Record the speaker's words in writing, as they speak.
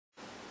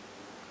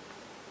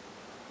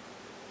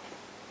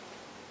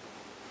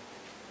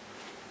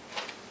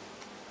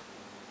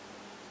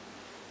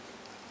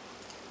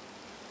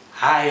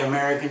Hi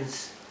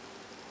Americans,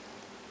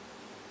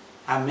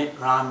 I'm Mitt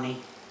Romney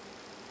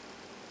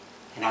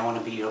and I want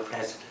to be your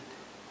president.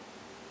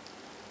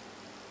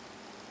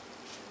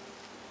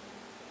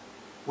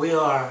 We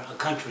are a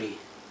country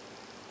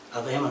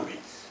of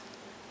immigrants.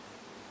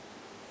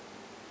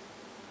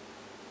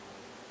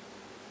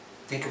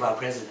 Think of our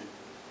president.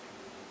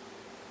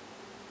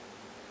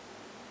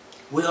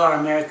 We are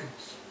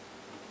Americans,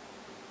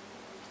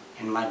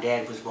 and my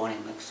dad was born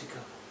in Mexico.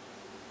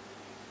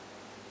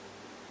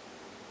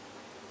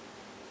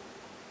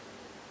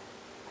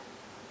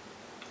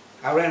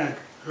 I ran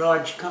a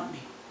large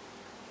company,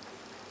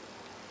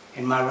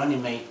 and my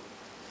running mate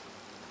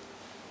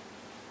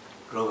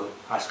drove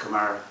a Oscar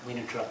Mayer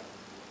wiener truck.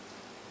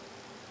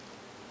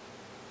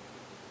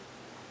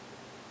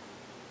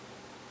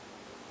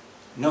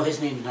 No, his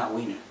name's not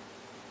Wiener.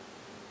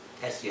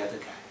 That's the other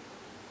guy.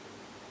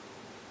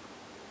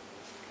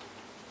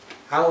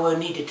 I will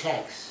need to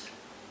tax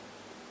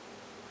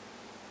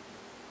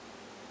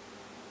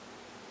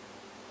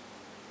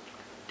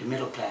the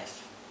middle class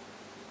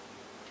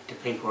to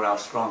pay for our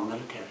strong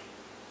military.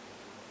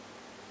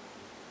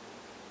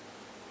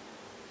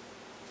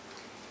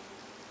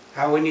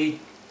 I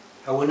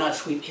will not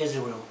sweep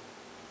Israel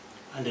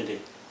under the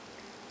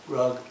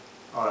rug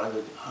or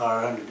under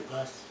the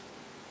bus.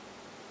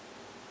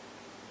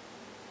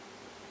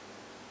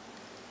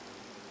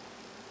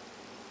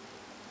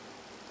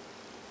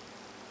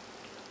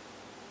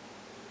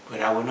 But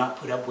I will not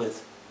put up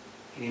with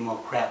any more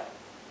crap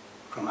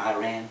from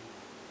Iran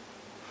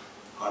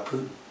or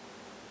Putin.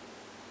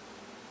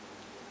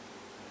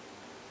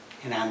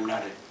 And I'm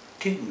not a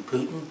tootin'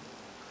 Putin.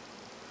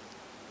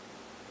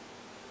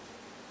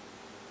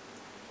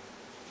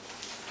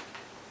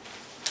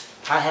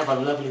 I have a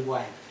lovely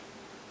wife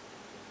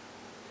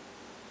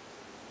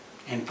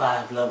and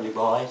 5 lovely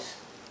boys.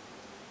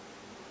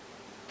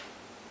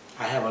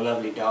 I have a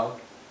lovely dog,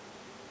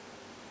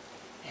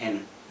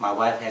 and my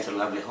wife has a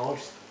lovely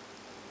horse.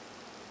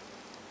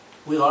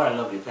 We are a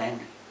lovely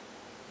family,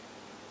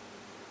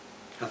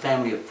 a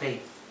family of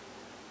faith.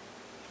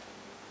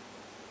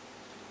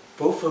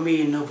 Vote for me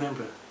in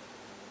November.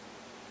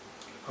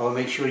 I will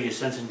make sure your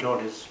sons and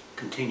daughters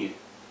continue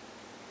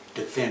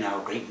to defend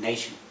our great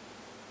nation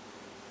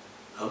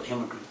of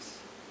immigrants.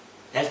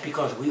 That's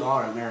because we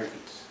are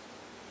Americans.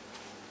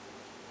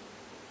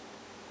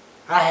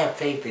 I have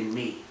faith in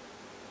me,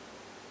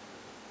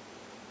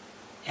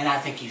 and I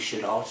think you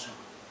should also.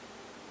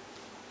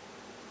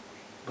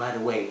 By the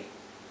way,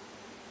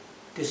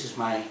 this is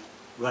my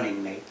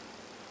running mate.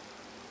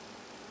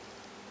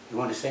 You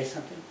want to say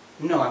something?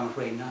 No, I'm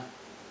afraid not.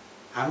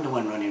 I'm the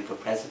one running for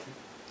president.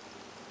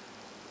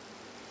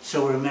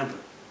 So remember,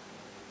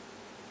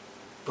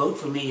 vote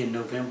for me in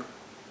November.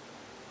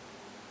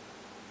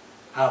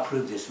 I'll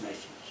approve this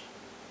message.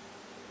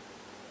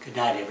 Good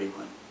night,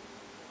 everyone.